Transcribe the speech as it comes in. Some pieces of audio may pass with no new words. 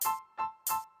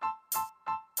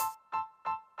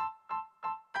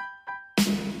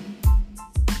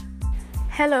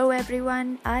Hello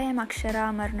everyone, I am Akshara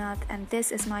Amarnath and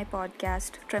this is my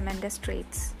podcast, Tremendous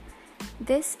Traits.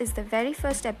 This is the very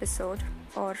first episode,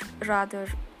 or rather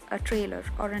a trailer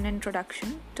or an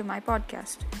introduction to my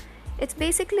podcast. It's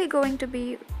basically going to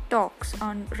be talks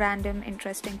on random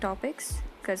interesting topics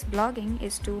because blogging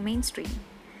is too mainstream.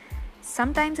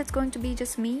 Sometimes it's going to be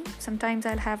just me, sometimes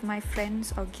I'll have my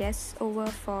friends or guests over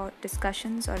for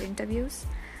discussions or interviews.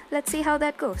 Let's see how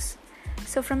that goes.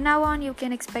 So from now on, you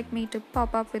can expect me to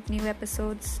pop up with new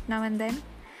episodes now and then.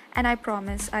 And I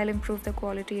promise I'll improve the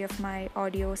quality of my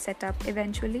audio setup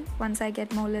eventually once I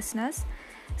get more listeners.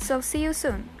 So see you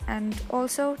soon. And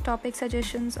also, topic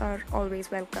suggestions are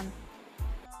always welcome.